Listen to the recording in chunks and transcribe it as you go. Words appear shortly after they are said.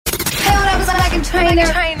Trainer.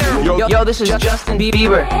 Yo, this is Justin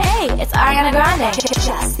Bieber. Hey, it's Ariana Grande.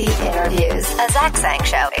 Just the Interviews, a Zach Sang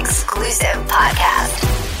Show exclusive podcast.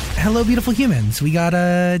 Hello, beautiful humans. We got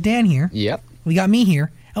Dan here. Yep. We got me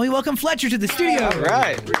here. And we welcome Fletcher to the studio. All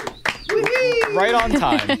right. Right on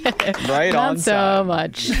time. Right on time. Not so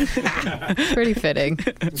much. Pretty fitting.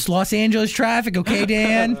 It's Los Angeles traffic, okay,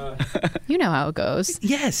 Dan? You know how it goes.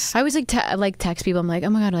 Yes. I always text people. I'm like, oh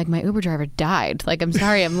my god, like my Uber driver died. Like, I'm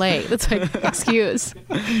sorry, I'm late. That's like excuse.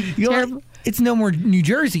 Terrible. It's no more New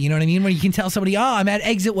Jersey, you know what I mean? When you can tell somebody, oh, I'm at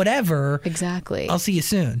exit whatever. Exactly. I'll see you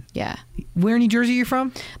soon. Yeah. Where in New Jersey are you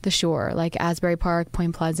from? The Shore, like Asbury Park,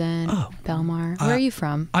 Point Pleasant, Belmar. Where are you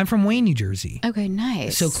from? I'm from Wayne, New Jersey. Okay,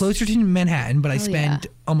 nice. So closer to Manhattan, but I spend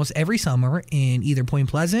almost every summer in either Point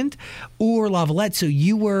Pleasant or La Valette. So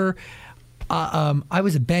you were, I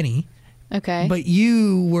was a Benny. Okay. But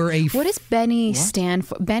you were a... What does Benny stand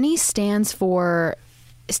for? Benny stands for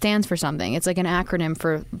something. It's like an acronym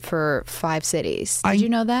for 5 cities. Did you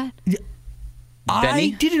know that?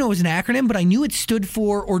 I didn't know it was an acronym, but I knew it stood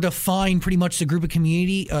for or defined pretty much the group of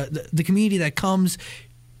community, the community that comes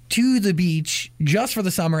to the beach just for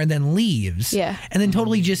the summer and then leaves. Yeah. And then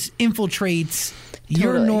totally just infiltrates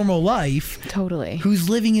your normal life. Totally. Who's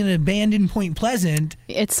living in an abandoned Point Pleasant.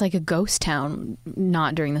 It's like a ghost town,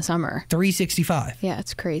 not during the summer. 365. Yeah,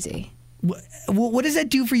 it's crazy. What does that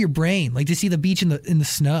do for your brain? Like to see the beach in the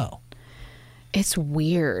snow? It's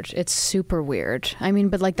weird. It's super weird. I mean,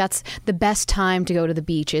 but like that's the best time to go to the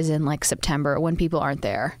beach is in like September when people aren't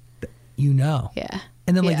there. You know. Yeah.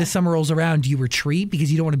 And then like the summer rolls around, do you retreat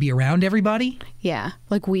because you don't want to be around everybody? Yeah.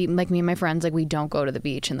 Like me and my friends, like we don't go to the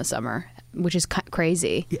beach in the summer, which is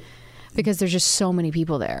crazy because there's just so many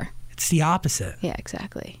people there. It's the opposite. Yeah,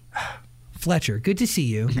 exactly. Fletcher, good to see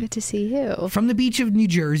you. Good to see you. From the beach of New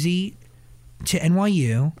Jersey to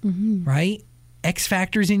NYU, right? X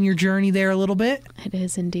Factor's in your journey there a little bit. It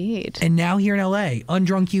is indeed. And now here in LA,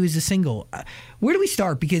 Undrunk You is a single. Where do we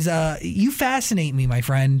start? Because you fascinate me, my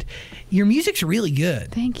friend. Your music's really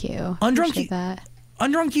good. Thank you. Undrunk You. That.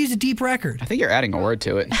 Undrunk You is a deep record. I think you're adding a word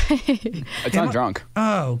to it. It's undrunk.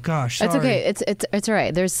 Oh gosh, sorry. It's okay. It's all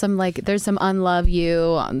right. There's some unlove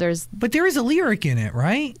you. But there is a lyric in it,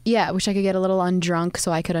 right? Yeah. I wish I could get a little undrunk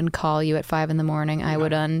so I could uncall you at 5 a.m. I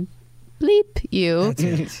would bleep you. That's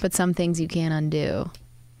it. But some things you can't undo.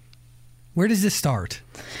 Where does this start?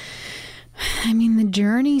 I mean, the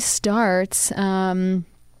journey starts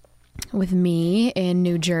with me in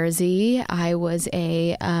New Jersey. I was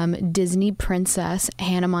a Disney princess,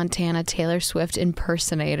 Hannah Montana, Taylor Swift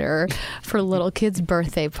impersonator for little kids'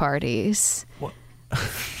 birthday parties. What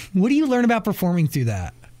do you learn about performing through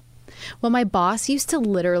that? Well, my boss used to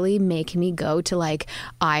literally make me go to like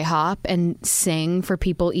IHOP and sing for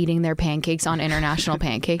people eating their pancakes on International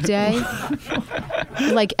Pancake Day.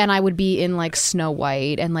 And I would be in like Snow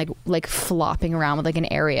White and like flopping around with like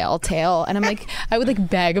an Ariel tail. And I would like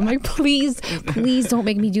beg. I'm like, please don't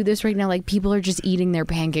make me do this right now. Like people are just eating their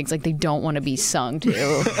pancakes. Like they don't want to be sung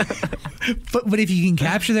to. But if you can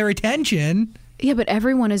capture their attention... Yeah, but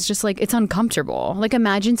everyone is just like, it's uncomfortable. Like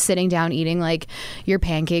imagine sitting down eating like your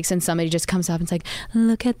pancakes and somebody just comes up and it's like,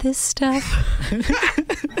 look at this stuff.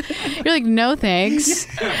 You're like, no thanks.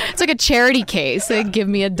 It's like a charity case. They give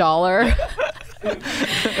me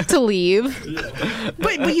 $1 to leave.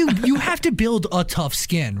 But you have to build a tough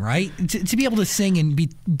skin, right? To be able to sing and be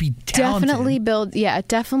talented.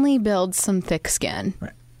 Definitely build some thick skin.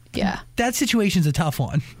 Right. Yeah. That situation's a tough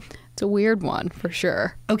one. It's a weird one, for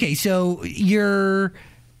sure. Okay, so you're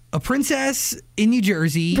a princess in New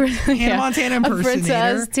Jersey, Hannah Montana impersonator. A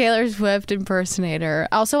princess, Taylor Swift impersonator.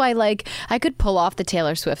 Also, I could pull off the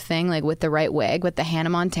Taylor Swift thing, like, with the right wig, but the Hannah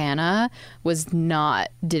Montana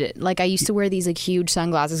did it. Like, I used to wear these, like, huge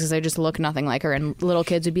sunglasses because I just look nothing like her, and little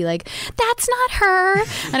kids would be like, that's not her!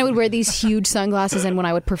 And I would wear these huge sunglasses, and when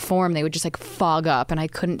I would perform, they would just, like, fog up, and I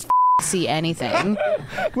couldn't see anything.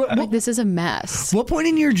 Like, this is a mess. What point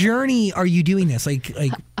in your journey are you doing this? Like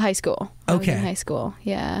high school. Okay. I was in high school,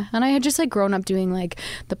 yeah. And I had just like grown up doing like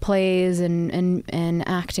the plays and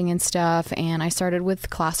acting and stuff. And I started with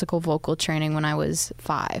classical vocal training when I was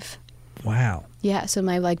 5. Wow. Yeah. So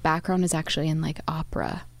my like background is actually in like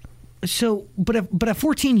opera. So, but at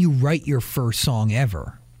 14, you write your first song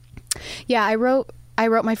ever. Yeah, I wrote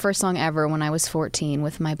my first song ever when I was 14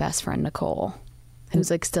 with my best friend Nicole, who's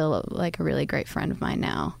like still like a really great friend of mine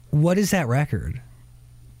now. What is that record?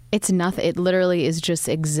 It's nothing. It literally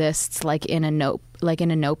exists like in a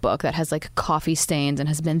notebook that has like coffee stains and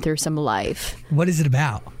has been through some life. What is it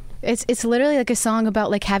about? It's literally like a song about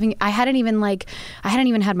like I hadn't even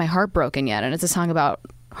had my heart broken yet, and it's a song about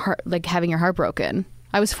having your heart broken.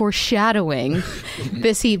 I was foreshadowing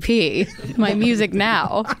this EP, my music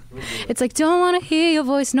now. It's like, don't want to hear your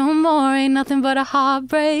voice no more, ain't nothing but a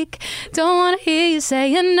heartbreak. Don't want to hear you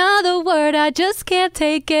say another word, I just can't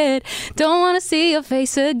take it. Don't want to see your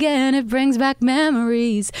face again, it brings back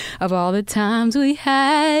memories of all the times we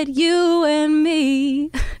had, you and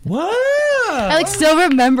me. What? I like still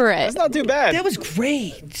remember it. That's not too bad. That was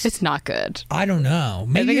great. It's not good. I don't know.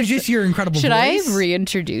 Maybe it's just your incredible should voice. I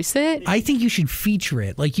reintroduce it? I think you should feature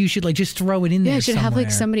it. Like you should like just throw it in there. Yeah, I should have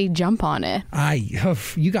like somewhere. somebody jump on it.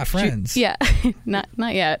 You got friends. Yeah, not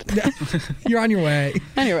yet. You're on your way.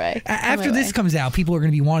 Anyway, After this comes out, people are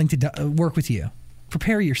going to be wanting to work with you.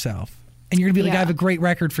 Prepare yourself. And you're going to be like, Yeah. I have a great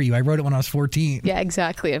record for you. I wrote it when I was 14. Yeah,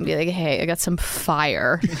 exactly. And be like, hey, I got some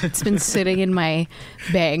fire. It's been sitting in my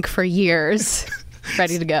bank for years,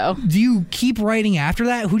 ready to go. Do you keep writing after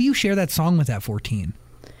that? Who do you share that song with at 14?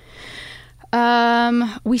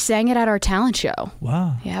 We sang it at our talent show.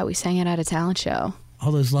 Wow. Yeah, we sang it at a talent show.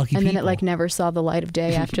 All those lucky And people. then it like never saw the light of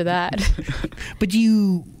day after that. But do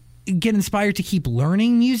you get inspired to keep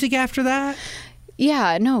learning music after that?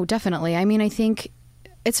 Yeah, no, definitely. I mean, I think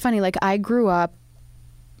it's funny. Like I grew up,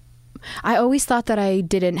 I always thought that I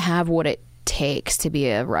didn't have what it takes to be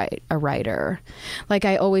a writer. Like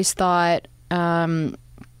I always thought,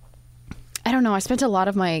 I don't know. I spent a lot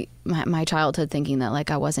of my childhood thinking that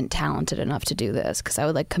like I wasn't talented enough to do this because I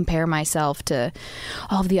would like compare myself to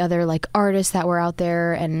all of the other like artists that were out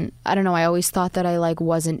there, and I don't know. I always thought that I like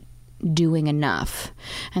wasn't doing enough.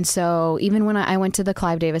 And so even when I went to the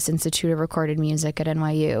Clive Davis Institute of Recorded Music at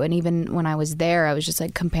NYU, and even when I was there, I was just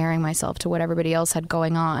like comparing myself to what everybody else had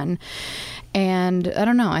going on. And I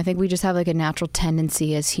don't know. I think we just have like a natural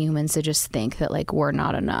tendency as humans to just think that like we're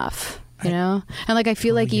not enough. You know? And like I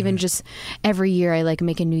feel like even just every year I like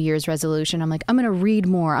make a New Year's resolution. I'm like, I'm going to read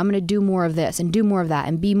more. I'm going to do more of this and do more of that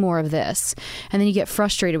and be more of this. And then you get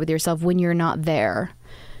frustrated with yourself when you're not there.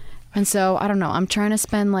 And so I don't know. I'm trying to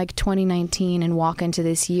spend like 2019 and walk into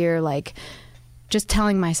this year like just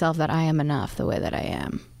telling myself that I am enough the way that I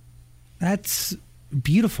am. That's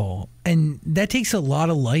beautiful. And that takes a lot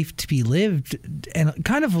of life to be lived and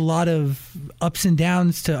kind of a lot of ups and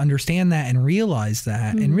downs to understand that and realize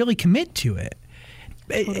that and really commit to it.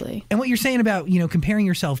 Totally. And what you're saying about, you know, comparing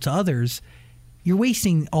yourself to others, you're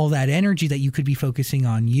wasting all that energy that you could be focusing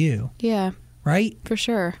on you. Yeah, Right? for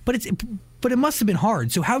sure. But it must have been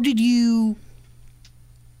hard. So how did you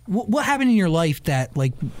what happened in your life that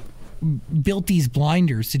like built these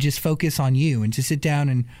blinders to just focus on you and to sit down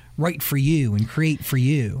and write for you and create for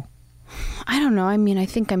you? I don't know. I mean, I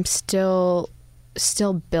think I'm still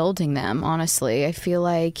building them, honestly. I feel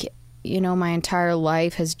like, you know, my entire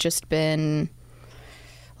life has just been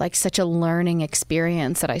like such a learning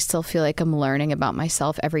experience that I still feel like I'm learning about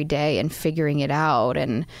myself every day and figuring it out.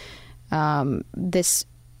 And this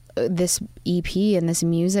EP and this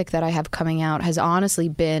music that I have coming out has honestly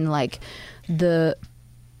been like the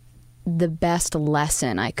best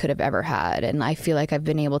lesson I could have ever had. And I feel like I've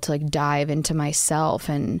been able to like dive into myself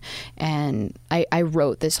and I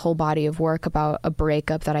wrote this whole body of work about a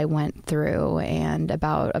breakup that I went through and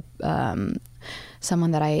about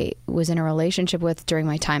someone that I was in a relationship with during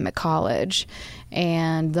my time at college.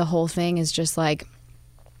 And the whole thing is just like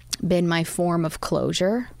been my form of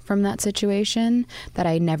closure from that situation that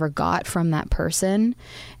I never got from that person.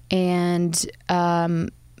 And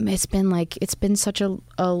it's been such a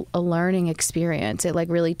learning experience. It like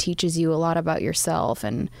really teaches you a lot about yourself,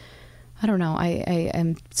 and I don't know, I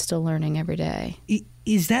am still learning every day.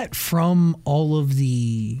 Is that from all of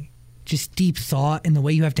the just deep thought and the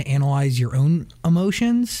way you have to analyze your own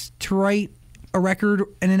emotions to write a record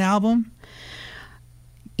and an album?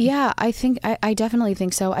 Yeah, I definitely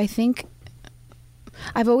think so. I think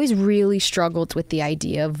I've always really struggled with the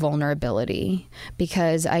idea of vulnerability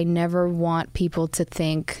because I never want people to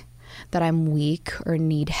think that I'm weak or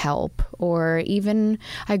need help, or even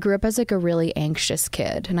I grew up as like a really anxious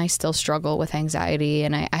kid and I still struggle with anxiety,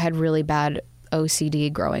 and I had really bad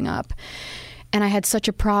OCD growing up. And I had such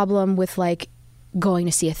a problem with like going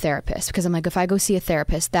to see a therapist because I'm like, if I go see a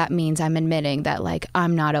therapist, that means I'm admitting that like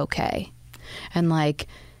I'm not okay. And like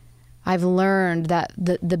I've learned that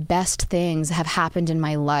the best things have happened in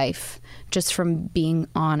my life just from being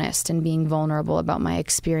honest and being vulnerable about my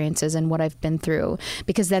experiences and what I've been through,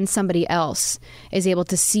 because then somebody else is able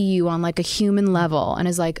to see you on like a human level and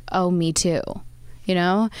is like, oh, me too, you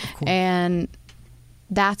know? And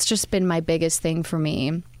that's just been my biggest thing for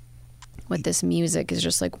me with this music, is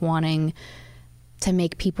just like wanting to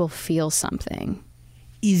make people feel something.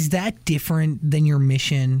 Is that different than your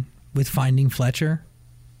mission with Finding Fletcher?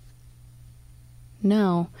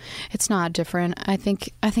 No, it's not different. I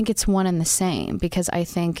think it's one and the same, because I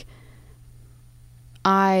think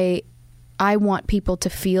I want people to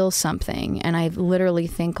feel something, and I literally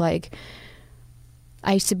think like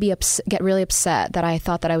I used to get really upset that I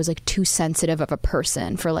thought that I was like too sensitive of a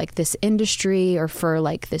person for like this industry or for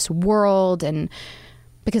like this world, and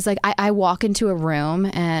because like I walk into a room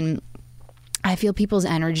and I feel people's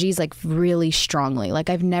energies like really strongly. Like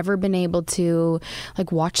I've never been able to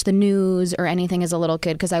like watch the news or anything as a little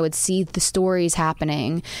kid, because I would see the stories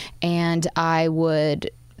happening and I would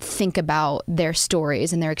think about their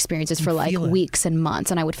stories and their experiences for like weeks and months,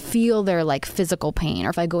 and I would feel their like physical pain. Or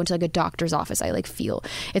if I go into like a doctor's office, I like feel,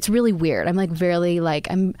 it's really weird. I'm like very like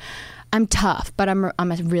I'm tough, but I'm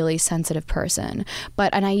a really sensitive person.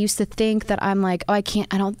 And I used to think that I'm like, oh, I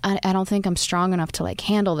don't think I'm strong enough to like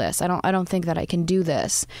handle this. I don't think that I can do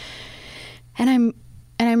this. And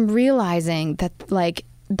I'm realizing that like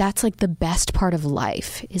that's like the best part of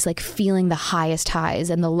life, is like feeling the highest highs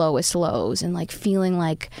and the lowest lows, and like feeling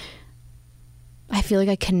like I feel like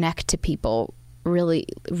I connect to people really,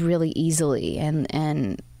 really easily.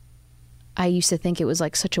 And I used to think it was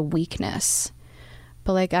like such a weakness.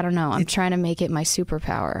 But like, I don't know, I'm trying to make it my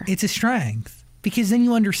superpower. It's a strength, because then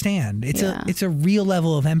you understand. It's a real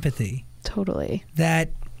level of empathy. Totally.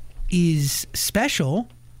 That is special,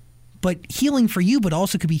 but healing for you, but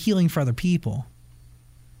also could be healing for other people.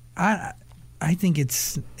 I think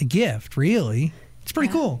it's a gift, really. It's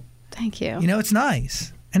pretty cool. Thank you. You know, it's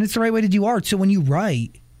nice. And it's the right way to do art. So when you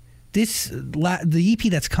write, the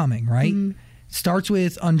EP that's coming, right? Mm-hmm. Starts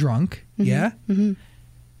with Undrunk, mm-hmm. Yeah? Mm-hmm.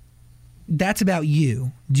 That's about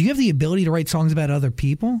you. Do you have the ability to write songs about other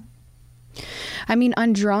people? I mean,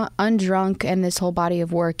 Undrunk and this whole body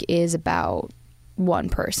of work is about one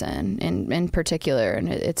person in particular, and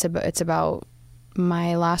it's about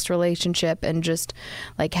my last relationship and just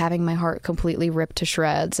like having my heart completely ripped to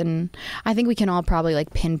shreds. And I think we can all probably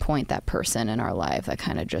like pinpoint that person in our life that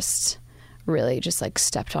kind of just really just like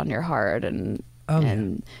stepped on your heart and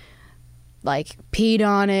like peed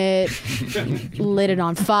on it, lit it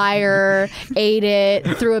on fire, ate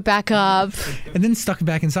it, threw it back up, and then stuck it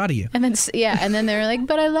back inside of you. And then and then they were like,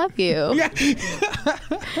 "But I love you."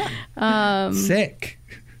 Yeah. Sick.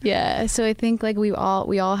 Yeah. So I think like we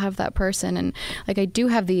all have that person, and like I do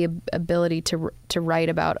have the ability to write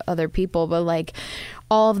about other people, but like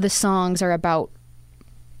all of the songs are about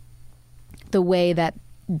the way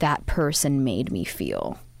that person made me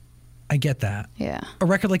feel. I get that. Yeah. A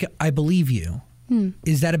record like I Believe You,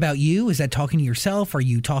 is that about you? Is that talking to yourself? Are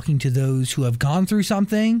you talking to those who have gone through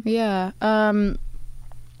something? Yeah.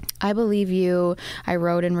 I Believe You, I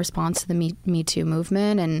wrote in response to the Me Too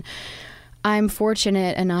movement, and I'm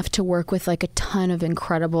fortunate enough to work with like a ton of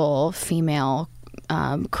incredible female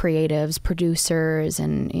creatives, producers,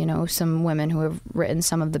 and you know, some women who have written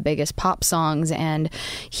some of the biggest pop songs, and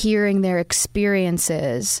hearing their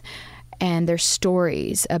experiences and their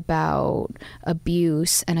stories about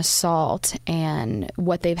abuse and assault and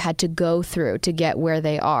what they've had to go through to get where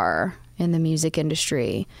they are in the music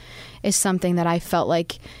industry is something that I felt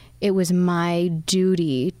like it was my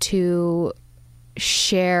duty to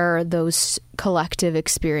share those collective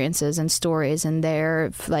experiences and stories, and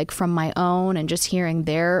their like from my own, and just hearing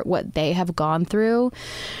what they have gone through,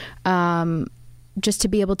 just to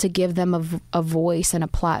be able to give them a voice and a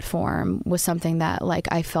platform was something that like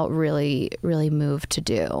I felt really, really moved to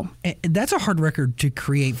do. And that's a hard record to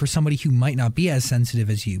create for somebody who might not be as sensitive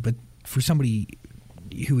as you, but for somebody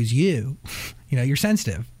who is you know, you're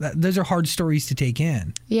sensitive. Those are hard stories to take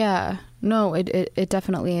in. Yeah, no, it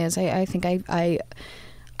definitely is. I think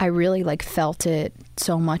I really like felt it,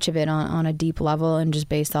 so much of it on a deep level, and just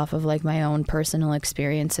based off of like my own personal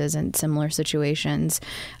experiences and similar situations.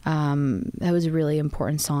 That was a really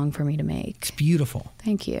important song for me to make. It's beautiful.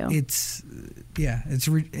 Thank you. It's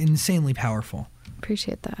insanely powerful.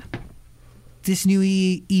 Appreciate that. This new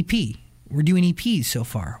EP, we're doing EPs so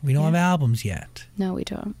far. We don't have albums yet. No, we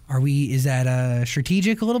don't. Is that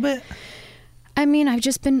strategic a little bit? I mean, I've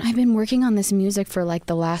been working on this music for like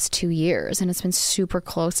the last 2 years, and it's been super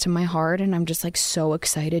close to my heart, and I'm just like so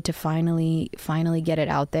excited to finally get it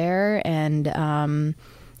out there. And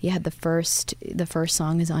the first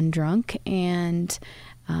song is Undrunk, and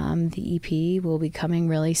the EP will be coming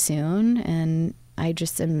really soon, and I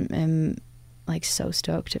just am like so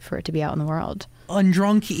stoked for it to be out in the world.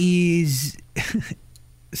 Undrunk is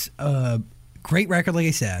a great record, like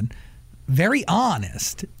I said. Very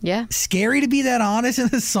honest. Yeah. Scary to be that honest in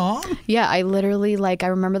a song. Yeah, I literally I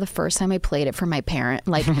remember the first time I played it for my parent,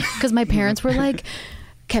 like, because my parents were like,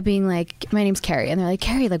 kept being like, my name's Carrie, and they're like,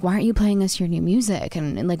 Carrie, like, why aren't you playing us your new music?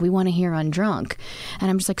 And like, we want to hear Undrunk. And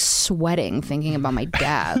I'm just like sweating thinking about my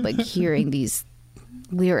dad, like hearing these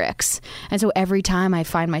lyrics. And so every time I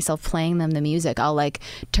find myself playing them the music, I'll like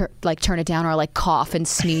turn it down, or like cough and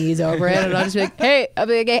sneeze over it, and I'll just be like, I'll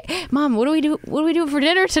be like, hey, Mom, what do we do for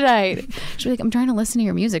dinner tonight? She'll be like, I'm trying to listen to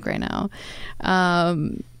your music right now.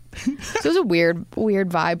 So it was a weird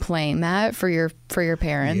vibe playing that for your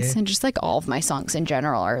parents. Yeah. And just like all of my songs in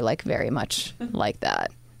general are like very much like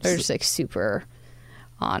that. They're just like super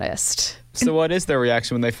honest. So what is their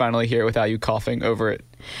reaction when they finally hear it without you coughing over it?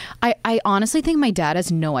 I honestly think my dad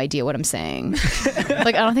has no idea what I'm saying.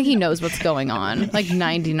 Like, I don't think he knows what's going on, like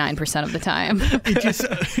 99% of the time. It just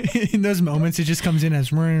in those moments, it just comes in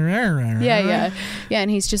as Yeah.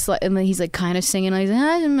 And he's just like, and then he's like kind of singing, like,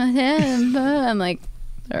 I'm like,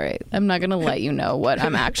 all right, I'm not gonna let you know what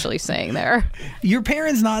I'm actually saying there. Your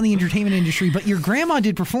parents not in the entertainment industry, but your grandma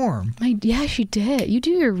did perform. Yeah, she did. You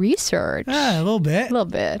do your research. A little bit. A little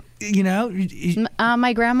bit. You know,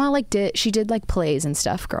 my grandma did like plays and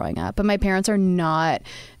stuff growing up, but my parents are not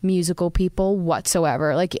musical people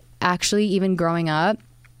whatsoever. Like, actually, even growing up,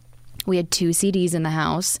 we had 2 CDs in the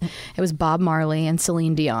house. It was Bob Marley and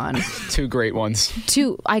Celine Dion. 2 great ones.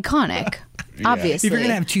 2 iconic, obviously. if you're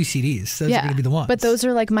gonna have 2 CDs, those are gonna be the ones. But those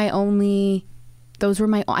are like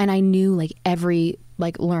and I knew like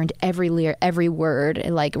learned every word,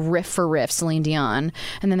 like riff for riff, Celine Dion.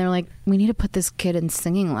 And then they're like, we need to put this kid in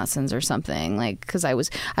singing lessons or something. Like, cause I was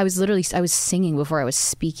singing before I was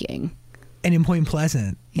speaking. And in Point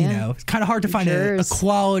Pleasant, you know, it's kind of hard to find a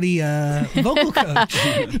quality vocal coach.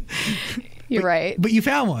 You're right. But you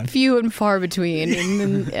found one. Few and far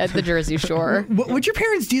between at the Jersey Shore. What'd your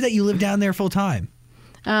parents do that you lived down there full time?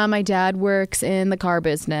 My dad works in the car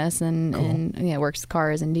business and works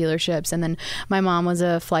cars and dealerships. And then my mom was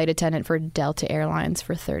a flight attendant for Delta Airlines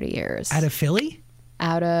for 30 years. Out of Philly?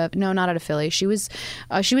 Not out of Philly. She was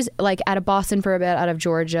like out of Boston for a bit, out of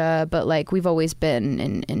Georgia, but like we've always been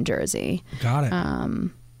in Jersey. Got it.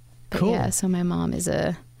 Cool. Yeah, so my mom is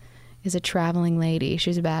a traveling lady.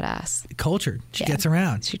 She's a badass. Cultured. She gets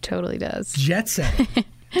around. She totally does. Jet set.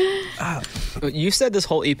 You said this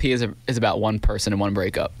whole EP is about one person and one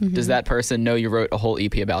breakup. Mm-hmm. Does that person know you wrote a whole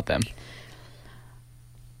EP about them?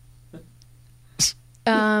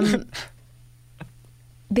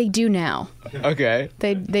 They do now. Okay.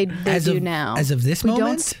 They do now. As of this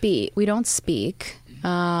moment? We don't speak.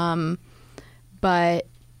 But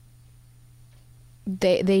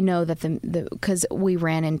they know that because we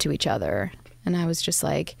ran into each other, and I was just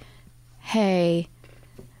like, hey,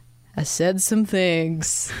 I said some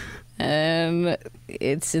things, and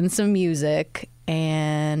it's in some music,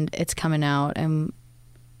 and it's coming out, and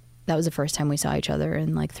that was the first time we saw each other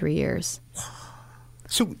in like 3 years.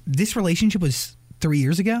 So this relationship was 3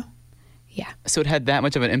 years ago? Yeah. So it had that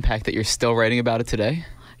much of an impact that you're still writing about it today?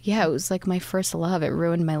 Yeah, it was like my first love. It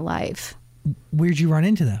ruined my life. Where'd you run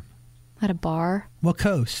into them? At a bar. What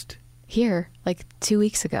coast? Here, like 2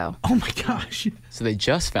 weeks ago. Oh my gosh. So they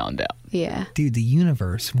just found out. Yeah. Dude, the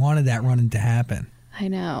universe wanted that run-in to happen. I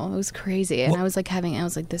know. It was crazy. And I was like,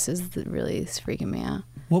 this is really freaking me out.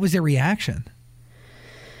 What was their reaction?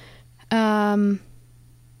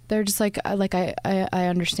 They're just like I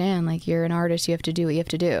understand. Like, you're an artist, you have to do what you have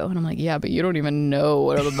to do. And I'm like, yeah, but you don't even know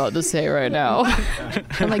what I'm about to say right now.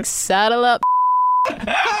 I'm like, saddle up.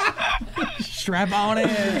 Strap on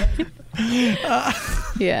it.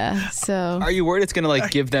 Yeah. So Are you worried it's going to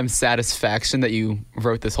like give them satisfaction that you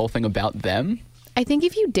wrote this whole thing about them? I think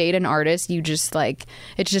if you date an artist, you just like,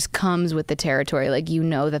 it just comes with the territory. Like, you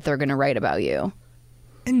know that they're going to write about you.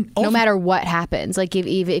 And No matter what happens. Like,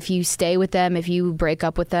 if you stay with them, if you break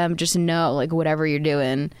up with them, just know, like, whatever you're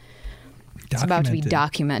doing, it's about to be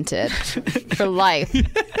documented for life.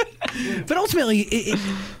 But ultimately,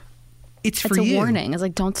 it's for you. It's a warning. It's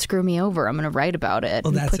like, don't screw me over. I'm going to write about it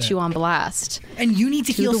and put you on blast. And you need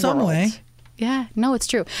to heal some way. Yeah, no, it's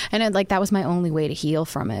true. And that was my only way to heal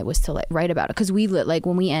from it, was to like write about it. Because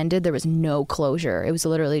when we ended, there was no closure. It was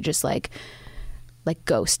literally just like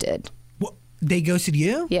ghosted. What? They ghosted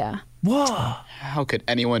you? Yeah. Whoa. How could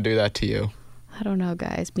anyone do that to you? I don't know,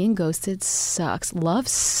 guys. Being ghosted sucks. Love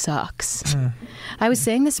sucks. I was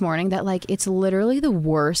saying this morning that like it's literally the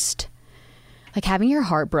worst. Like, having your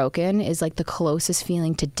heart broken is like the closest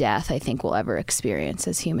feeling to death I think we'll ever experience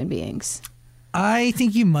as human beings. I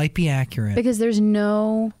think you might be accurate. Because it's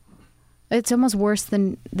almost worse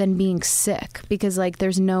than being sick, because like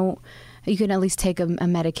you can at least take a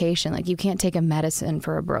medication. Like, you can't take a medicine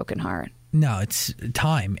for a broken heart. No, it's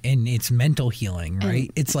time, and it's mental healing, right?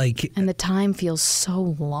 It's like... And the time feels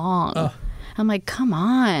so long. I'm like, come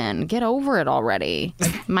on, get over it already.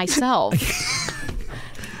 myself.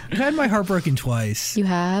 I've had my heart broken twice. You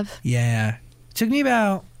have? Yeah.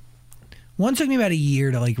 One took me about a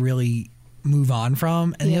year to like really move on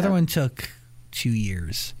from, and the other one took 2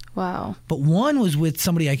 years. Wow. But one was with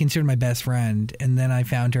somebody I considered my best friend, and then I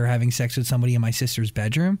found her having sex with somebody in my sister's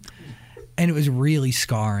bedroom, and it was really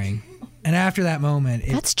scarring. And after that moment...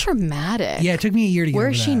 That's traumatic. Yeah, it took me a year to get over that.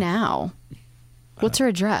 Where is she now? What's her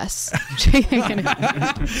address? Should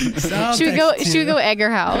Should we go egg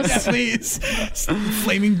her house? Yeah, please.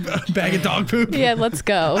 Flaming bag of dog poop. Yeah, let's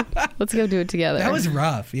go. Let's go do it together. That was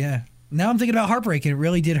rough, yeah. Now I'm thinking about heartbreak, and it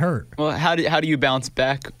really did hurt. Well, how do you bounce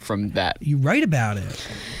back from that? You write about it.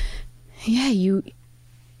 Yeah, you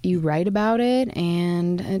write about it,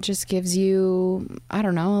 and it just gives you, I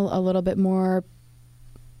don't know, a little bit more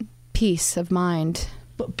peace of mind.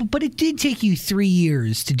 But it did take you 3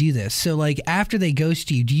 years to do this. So, like, after they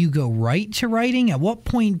ghost you, do you go right to writing? At what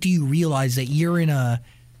point do you realize that you're in a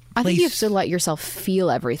place? I think you have to let yourself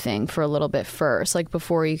feel everything for a little bit first, like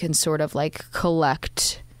before you can sort of like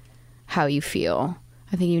collect how you feel.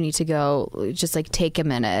 I think you need to go just like take a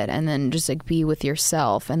minute and then just like be with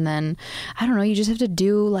yourself. And then, I don't know, you just have to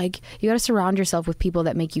do like, you got to surround yourself with people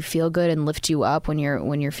that make you feel good and lift you up when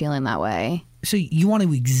you're feeling that way. So you want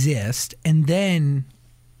to exist, and then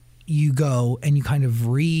you go and you kind of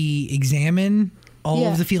re-examine all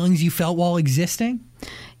of the feelings you felt while existing?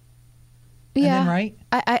 And Yeah. then, right?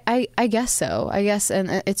 I guess so. I guess.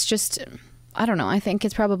 And it's just, I don't know. I think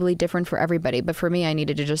it's probably different for everybody. But for me, I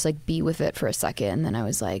needed to just like be with it for a second. And then I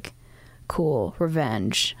was like, cool,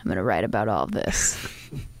 revenge. I'm going to write about all of this.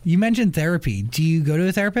 You mentioned therapy. Do you go to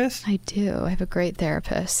a therapist? I do. I have a great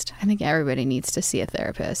therapist. I think everybody needs to see a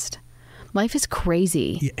therapist. Life is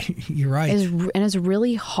crazy. Yeah, you're right. And it's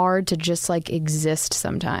really hard to just like exist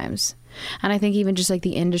sometimes. And I think even just like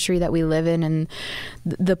the industry that we live in and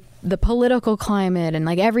the political climate and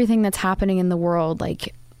like everything that's happening in the world,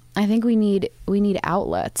 like I think we need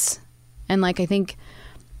outlets. And like I think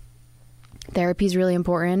therapy is really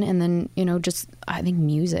important. And then, you know, just I think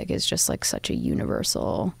music is just like such a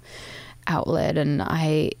universal outlet. And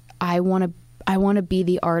I want to be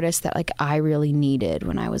the artist that like I really needed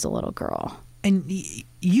when I was a little girl. And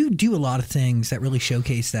you do a lot of things that really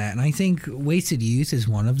showcase that. And I think Wasted Youth is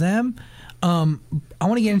one of them. I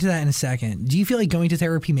want to get into that in a second. Do you feel like going to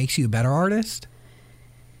therapy makes you a better artist?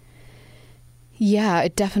 Yeah,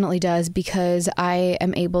 it definitely does, because I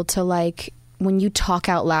am able to like, when you talk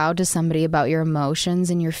out loud to somebody about your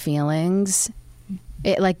emotions and your feelings,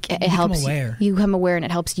 it helps you become aware, and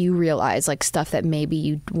it helps you realize like stuff that maybe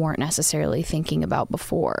you weren't necessarily thinking about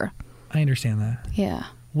before. I understand that. Yeah.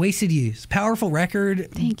 Wasted Youth, powerful record.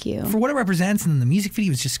 Thank you for what it represents, and then the music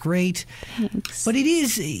video is just great. Thanks. But it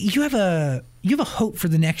is, you have a hope for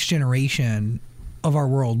the next generation of our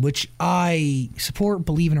world, which I support,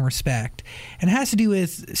 believe in, and respect, and it has to do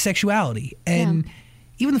with sexuality and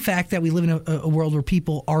even the fact that we live in a world where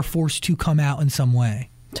people are forced to come out in some way.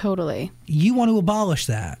 Totally. You want to abolish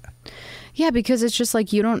that? Yeah, because it's just like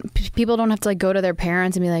people don't have to like go to their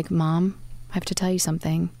parents and be like, "Mom, I have to tell you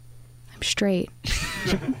something. I'm straight."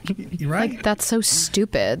 You're right. Like, that's so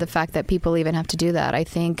stupid. The fact that people even have to do that. I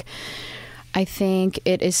think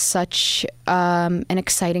it is such an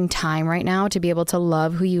exciting time right now to be able to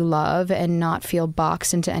love who you love and not feel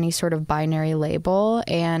boxed into any sort of binary label.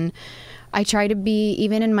 And I try to be,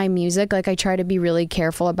 even in my music, like I try to be really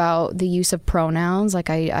careful about the use of pronouns. Like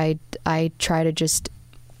I try to just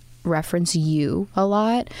reference you a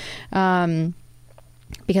lot.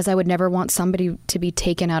 Because I would never want somebody to be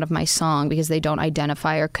taken out of my song because they don't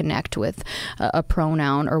identify or connect with a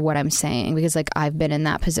pronoun or what I'm saying, because like I've been in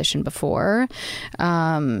that position before.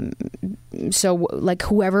 So like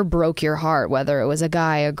whoever broke your heart, whether it was a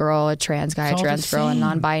guy, a girl, a trans guy, a trans girl, a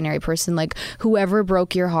non-binary person, like whoever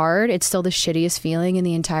broke your heart, it's still the shittiest feeling in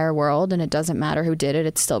the entire world, and it doesn't matter who did it,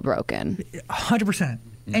 it's still broken. 100%.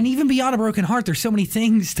 And even beyond a broken heart, there's so many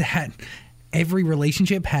things that every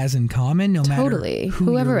relationship has in common, no matter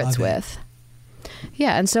whoever it's with.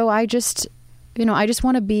 Yeah, and so I just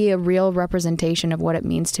want to be a real representation of what it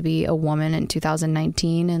means to be a woman in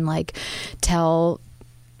 2019 and like tell,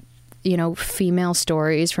 female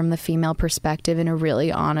stories from the female perspective in a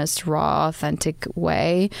really honest, raw, authentic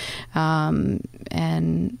way.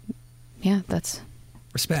 And yeah, that's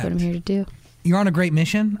respect. What I'm here to do. You're on a great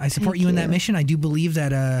mission. I support you in that mission. I do believe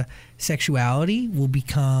that sexuality will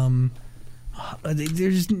become... I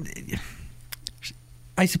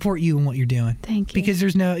support you in what you're doing. Thank you. Because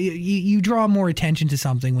there's you draw more attention to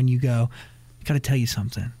something when you go, I got to tell you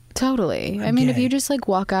something. Totally. I mean, if you just like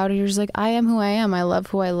walk out and you're just like, I am who I am, I love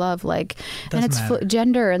who I love, like, and it's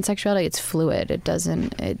gender and sexuality, it's fluid. It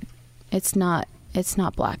doesn't, it's not It's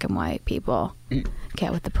not black and white, people.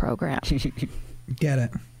 Get with the program. Get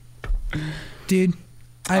it, dude.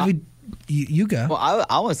 You go. Well,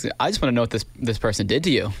 I just want to know what this person did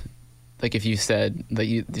to you. Like if you said that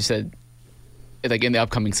you said like in the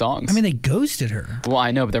upcoming songs. I mean, they ghosted her. Well,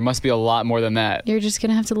 I know, but there must be a lot more than that. You're just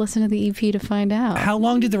gonna have to listen to the EP to find out. How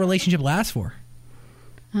long did the relationship last for?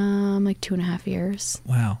 Like 2.5 years.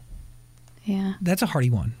 Wow. Yeah. That's a hardy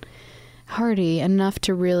one. Hardy enough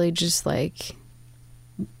to really just like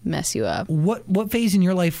mess you up. What phase in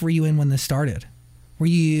your life were you in when this started? Were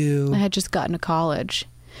you? I had just gotten to college.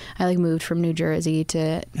 I like moved from New Jersey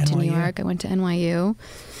to New York. I went to NYU.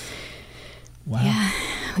 Wow. Yeah.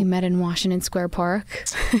 We met in Washington Square Park.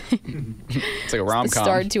 It's like a rom-com. The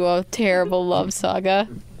start to a terrible love saga.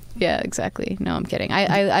 Yeah, exactly. No, I'm kidding.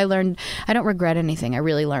 I learned, I don't regret anything. I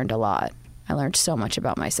really learned a lot. I learned so much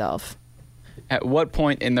about myself. At what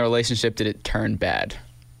point in the relationship did it turn bad?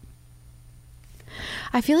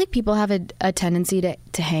 I feel like people have a tendency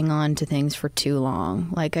to hang on to things for too long.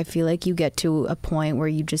 Like, I feel like you get to a point where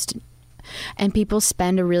you just... And people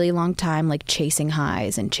spend a really long time, like, chasing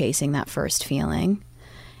highs and chasing that first feeling.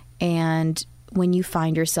 And when you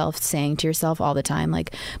find yourself saying to yourself all the time,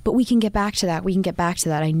 like, but we can get back to that. We can get back to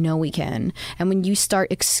that. I know we can. And when you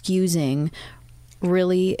start excusing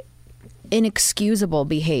really inexcusable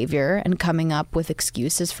behavior and coming up with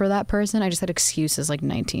excuses for that person. I just had excuses like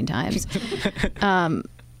 19 times.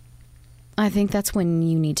 I think that's when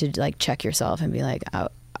you need to like check yourself and be like,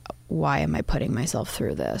 why am I putting myself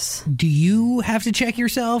through this? Do you have to check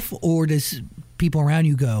yourself, or does people around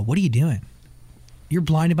you go, what are you doing? You're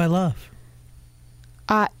blinded by love.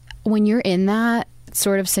 When you're in that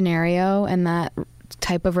sort of scenario and that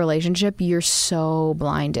type of relationship, you're so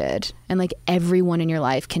blinded, and like everyone in your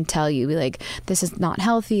life can tell you, like, this is not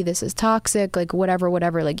healthy, this is toxic, like whatever,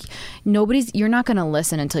 like you're not going to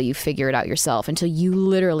listen until you figure it out yourself, until you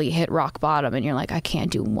literally hit rock bottom and you're like, I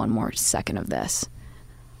can't do one more second of this.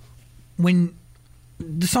 When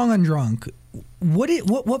the song Undrunk,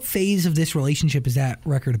 what phase of this relationship is that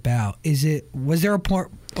record about? Was there a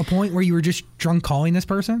point where you were just drunk calling this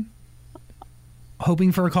person,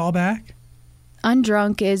 hoping for a call back?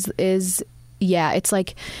 Undrunk is yeah, it's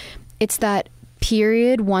like, it's that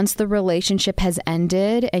period once the relationship has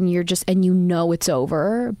ended and you're just, and you know it's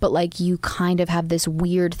over, but like you kind of have this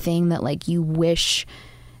weird thing that like you wish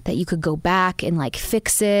that you could go back and like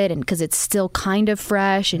fix it, and because it's still kind of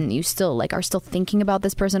fresh and you still like are still thinking about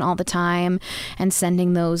this person all the time and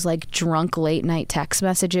sending those like drunk late night text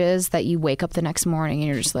messages that you wake up the next morning and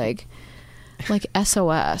you're just like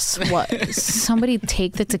SOS, what? Somebody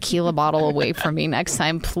take the tequila bottle away from me next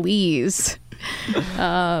time, please.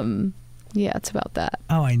 Yeah, it's about that.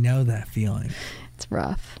 Oh, I know that feeling. It's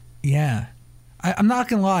rough. Yeah. I'm not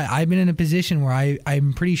going to lie. I've been in a position where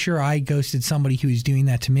I'm pretty sure I ghosted somebody who was doing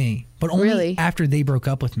that to me, but only really? After they broke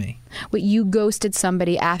up with me. Wait, you ghosted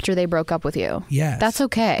somebody after they broke up with you? Yes. That's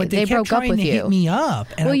okay. But they broke up with to you. Hit me up.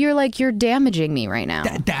 And well, you're damaging me right now.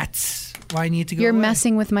 That's why I need to go You're away.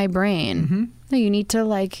 messing with my brain. Mm-hmm. No, you need to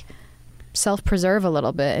like self-preserve a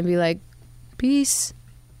little bit and be like, peace.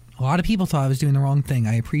 A lot of people thought I was doing the wrong thing.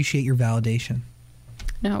 I appreciate your validation.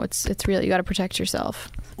 No, it's real. You got to protect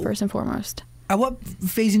yourself first and foremost. At what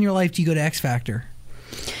phase in your life do you go to X Factor?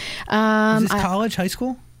 Was this college, high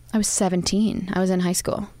school? I was 17. I was in high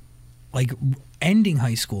school. Like ending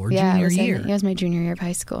high school or junior year? Yeah, it was my junior year of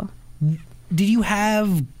high school. Did you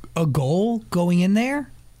have a goal going in there?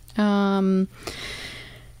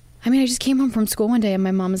 I mean, I just came home from school one day and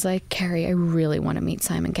my mom was like, Carrie, I really want to meet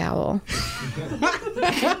Simon Cowell.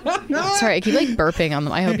 Sorry, I keep like burping on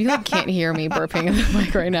them. I hope you like can't hear me burping in the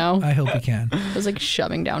mic right now. I hope you can. I was like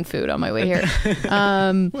shoving down food on my way here.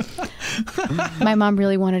 My mom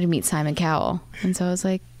really wanted to meet Simon Cowell. And so I was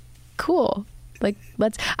like, cool. Like,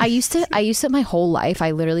 I used to my whole life, I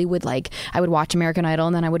literally would I would watch American Idol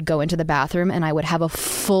and then I would go into the bathroom and I would have a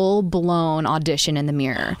full blown audition in the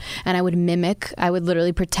mirror. And I would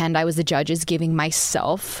literally pretend I was the judges giving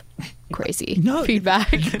myself crazy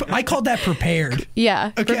feedback. I called that prepared. Yeah,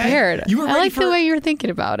 okay. Prepared. You were ready I like the way you're thinking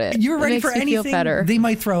about it. You were ready it for makes me anything feel better. They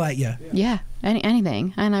might throw at you. Yeah,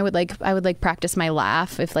 anything. And I would practice my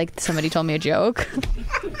laugh if like somebody told me a joke.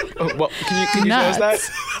 Oh, well, can you show us that?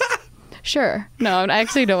 Sure. No, I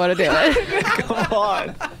actually don't want to do it. Come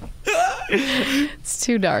on. It's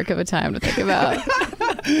too dark of a time to think about.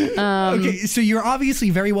 Okay, so you're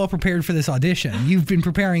obviously very well prepared for this audition. You've been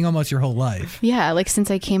preparing almost your whole life. Yeah, like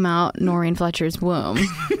since I came out Noreen Fletcher's womb.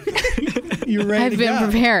 You're ready I've been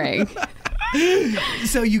preparing.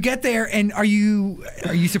 So you get there, and are you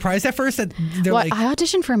surprised at first that they're Well, like, I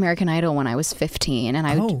auditioned for American Idol when I was 15, and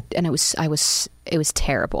it was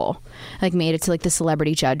terrible. I like made it to like the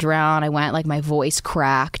celebrity judge round. I went, like my voice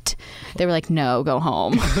cracked. They were like, "No, go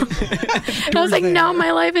home." And I was like, "No,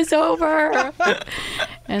 my life is over."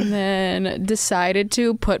 And then decided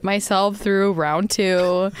to put myself through round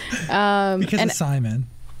 2 because of Simon?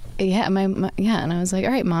 Yeah, and I was like,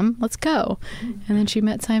 all right, Mom, let's go. And then she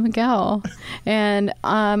met Simon Cowell. And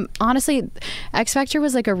honestly, X Factor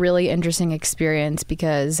was like a really interesting experience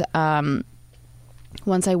because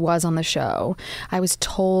once I was on the show, I was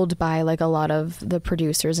told by like a lot of the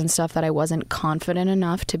producers and stuff that I wasn't confident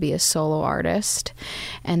enough to be a solo artist.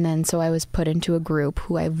 And then so I was put into a group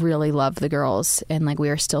who I really love the girls, and like we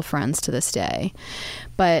are still friends to this day.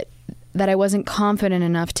 But that I wasn't confident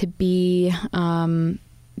enough to be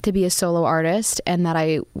a solo artist, and that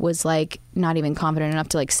I was like not even confident enough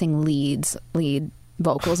to like sing lead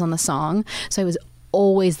vocals on the song. So I was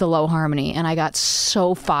always the low harmony, and I got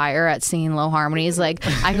so fire at singing low harmonies. Like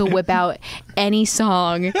I could whip out any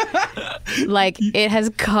song. Like it has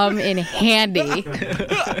come in handy.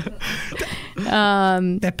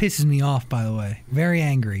 That pisses me off, by the way. Very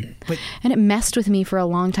angry. And it messed with me for a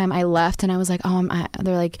long time. I left and I was like,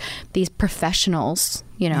 they're like these professionals,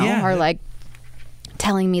 are like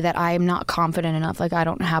telling me that I'm not confident enough, like I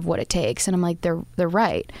don't have what it takes. And I'm like, they're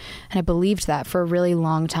right. And I believed that for a really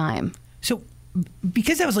long time. So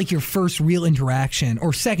because that was like your first real interaction,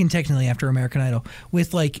 or second technically after American Idol,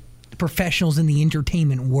 with like professionals in the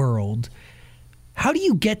entertainment world, how do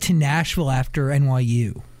you get to Nashville after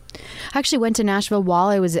NYU? I actually went to Nashville while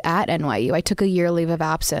I was at NYU. I took a year leave of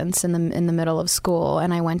absence in the middle of school,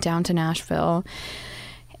 and I went down to Nashville.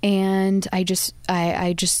 And I just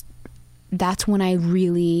that's when I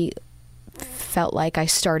really felt like I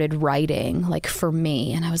started writing, like for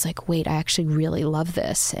me. And I was like, wait, I actually really love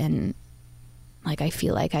this. And like, I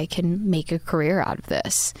feel like I can make a career out of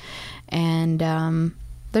this. And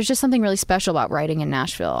there's just something really special about writing in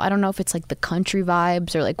Nashville. I don't know if it's like the country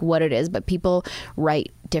vibes or like what it is, but people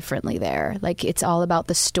write differently there. Like it's all about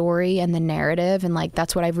the story and the narrative. And like,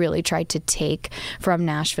 that's what I've really tried to take from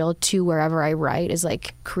Nashville to wherever I write, is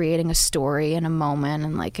like creating a story and a moment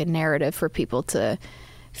and like a narrative for people to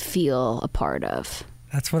feel a part of.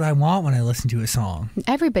 That's what I want when I listen to a song.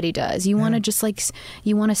 Everybody does. You want to just like,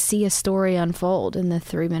 you want to see a story unfold in the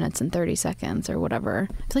 3 minutes and 30 seconds or whatever.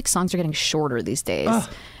 I feel like songs are getting shorter these days.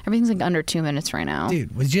 Everything's like under 2 minutes right now.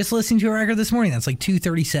 Dude, was just listening to a record this morning that's like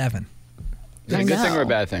 2:37. Is it a good thing or a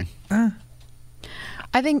bad thing?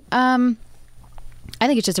 I think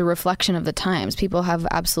it's just a reflection of the times. People have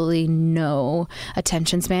absolutely no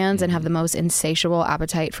attention spans and have the most insatiable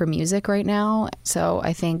appetite for music right now. So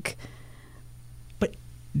I think... But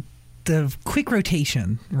the quick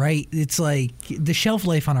rotation, right? It's like the shelf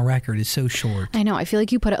life on a record is so short. I know. I feel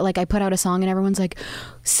like I put out a song and everyone's like,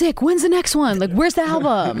 sick, when's the next one? Like, where's the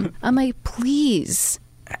album? I'm like, please.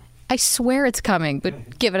 I swear it's coming,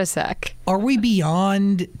 but give it a sec. Are we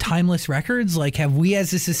beyond timeless records? Like, have we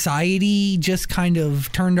as a society just kind of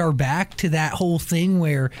turned our back to that whole thing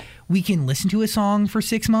where we can listen to a song for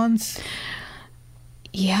 6 months?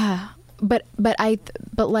 Yeah. But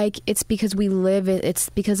like, it's because it's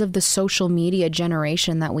because of the social media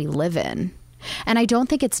generation that we live in. And I don't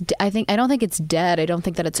think it's dead. I don't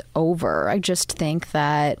think that it's over. I just think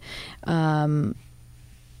that,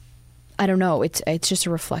 I don't know. It's just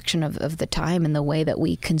a reflection of the time and the way that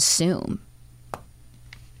we consume.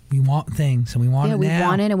 We want things and we want it now. Yeah, we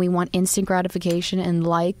want it, and we want instant gratification and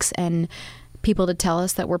likes and people to tell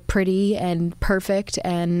us that we're pretty and perfect,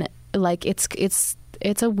 and like it's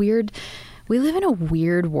a weird. We live in a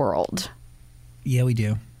weird world. Yeah, we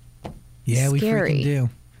do. Yeah, Scary. we freaking do.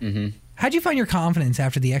 Mm-hmm. How'd you find your confidence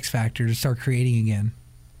after the X Factor to start creating again?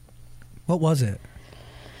 What was it?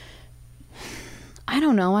 I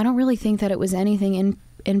don't know. I don't really think that it was anything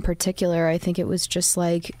in particular. I think it was just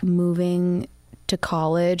like moving to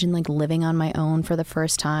college and like living on my own for the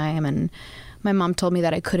first time. And my mom told me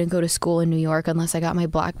that I couldn't go to school in New York unless I got my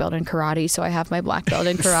black belt in karate. So I have my black belt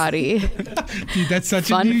in karate. Dude, that's such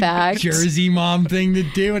Fun a New fact. Jersey mom thing to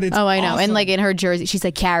do. And it's I know. awesome. And like in her jersey, she's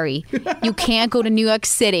like, Carrie, you can't go to New York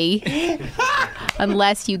City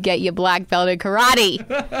unless you get your black belt in karate.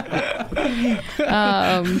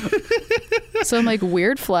 So I'm like,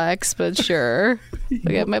 weird flex, but sure. I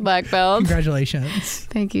get my black belt. Congratulations.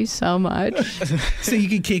 Thank you so much. So you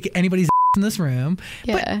can kick anybody's in this room.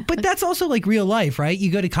 Yeah. But that's also like real life, right?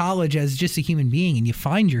 You go to college as just a human being and you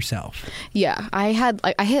find yourself. Yeah. I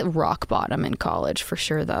hit rock bottom in college for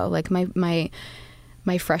sure, though. Like my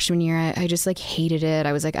my freshman year, I just like hated it.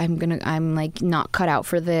 I was like, I'm like not cut out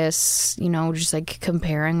for this, you know, just like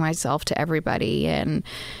comparing myself to everybody, and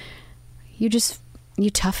you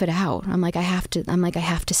tough it out. I'm like, I have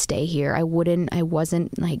to stay here. I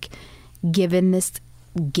wasn't like given this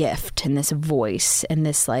gift and this voice and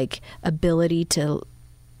this like ability to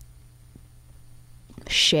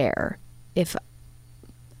share if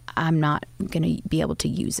I'm not going to be able to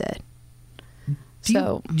use it.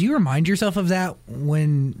 Do you remind yourself of that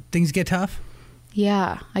when things get tough?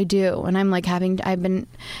 Yeah, I do. And I'm like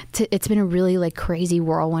it's been a really like crazy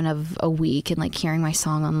whirlwind of a week, and like hearing my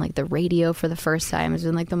song on like the radio for the first time has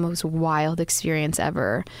been like the most wild experience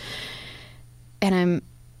ever. And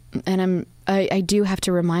I do have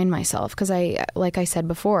to remind myself, because like I said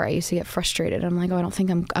before, I used to get frustrated. I'm like, oh, I don't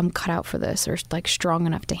think I'm cut out for this or like strong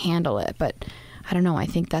enough to handle it. But I don't know. I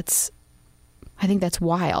think that's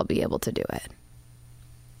why I'll be able to do it.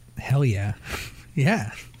 Hell yeah.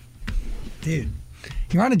 Yeah. Dude,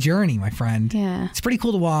 you're on a journey, my friend. Yeah. It's pretty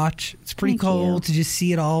cool to watch. It's pretty Thank cool you. to just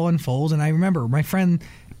see it all unfold. And I remember my friend,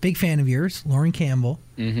 big fan of yours, Lauren Campbell,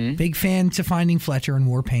 big fan to Finding Fletcher and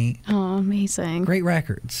Warpaint. Oh, amazing. Great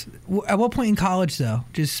records. At what point in college, though,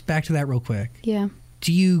 just back to that real quick, Yeah.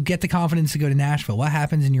 do you get the confidence to go to Nashville? What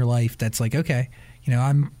happens in your life that's like, okay, you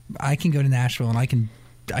know, I can go to Nashville and I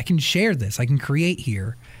can share this. I can create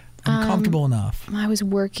here. I'm comfortable enough. I was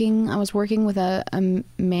working with a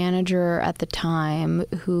manager at the time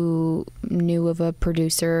who knew of a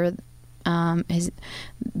producer.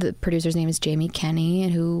 The producer's name is Jamie Kenny,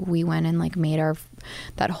 and who we went and like made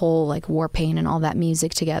that whole like Warpaint and all that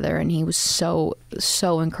music together. And he was so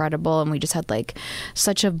incredible, and we just had like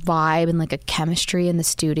such a vibe and like a chemistry in the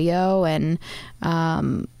studio. And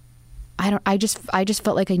I just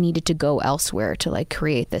felt like I needed to go elsewhere to like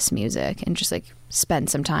create this music and just like spend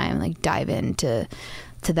some time, like dive into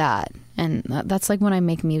that. And that's like when I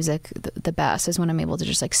make music the best, is when I'm able to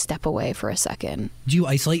just like step away for a second. Do you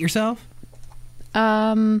isolate yourself?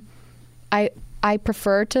 I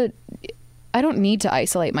prefer to. I don't need to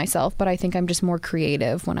isolate myself, but I think I'm just more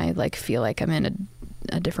creative when I like feel like I'm in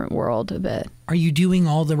a different world a bit. Are you doing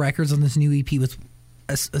all the records on this new EP with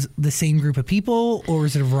the same group of people, or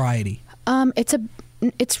is it a variety? It's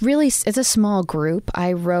a small group.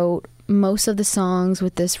 I wrote most of the songs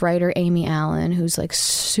with this writer, Amy Allen, who's like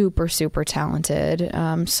super, super talented.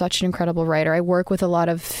 Such an incredible writer. I work with a lot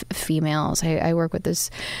of females. I work with this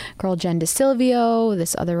girl, Jen DeSilvio,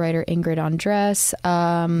 this other writer, Ingrid Andres.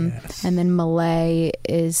 Yes. And then Malay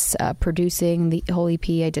is producing the whole EP.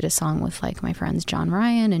 I did a song with like my friends John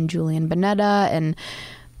Ryan and Julian Bonetta, and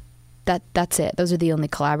that's it. Those are the only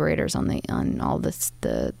collaborators on all the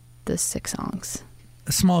 6 songs.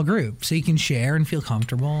 A small group, so you can share and feel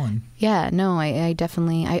comfortable. And Yeah, no, I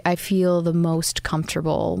definitely, I feel the most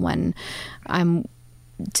comfortable when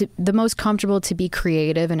the most comfortable to be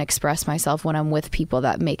creative and express myself when I'm with people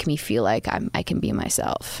that make me feel like I can be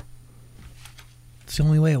myself. it's the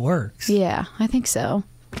only way it works. Yeah, I think so.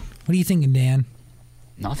 What are you thinking, Dan?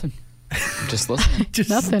 Nothing. Just listening. Just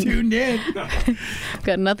Nothing. tuned in.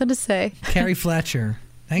 Got nothing to say. Carrie Fletcher,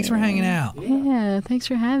 thanks for hanging out. Yeah, thanks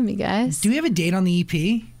for having me, guys. Do we have a date on the EP?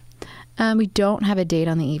 We don't have a date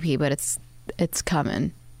on the EP, but it's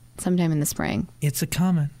coming sometime in the spring. It's a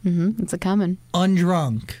coming. It's a coming.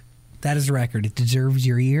 Undrunk. That is a record. It deserves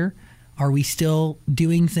your ear. Are we still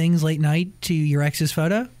doing things late night to your ex's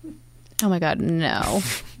photo? Oh my God, no.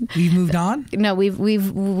 We've moved on? No, we've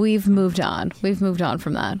moved on. We've moved on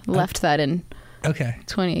from that. Left that in Okay.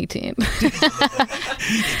 2018.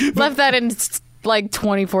 Left that in like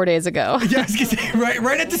 24 days ago. Yeah, I was gonna say,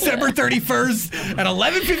 right at December 31st at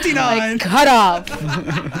 11:59. Like, cut off.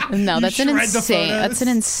 No, that's an shred the insane. photos. That's an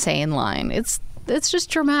insane line. It's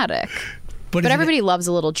just dramatic. But But is everybody loves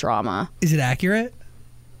a little drama. Is it accurate?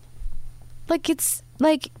 Like, it's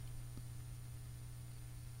like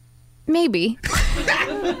maybe.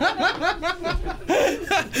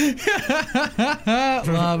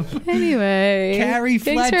 Love. Anyway, Carrie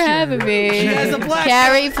thanks for Fletcher. having me. She has a black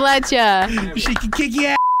Carrie Fletcher. She can kick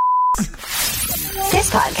your ass. This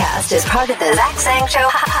podcast is part of the Zach Sang Show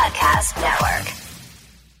Podcast Network.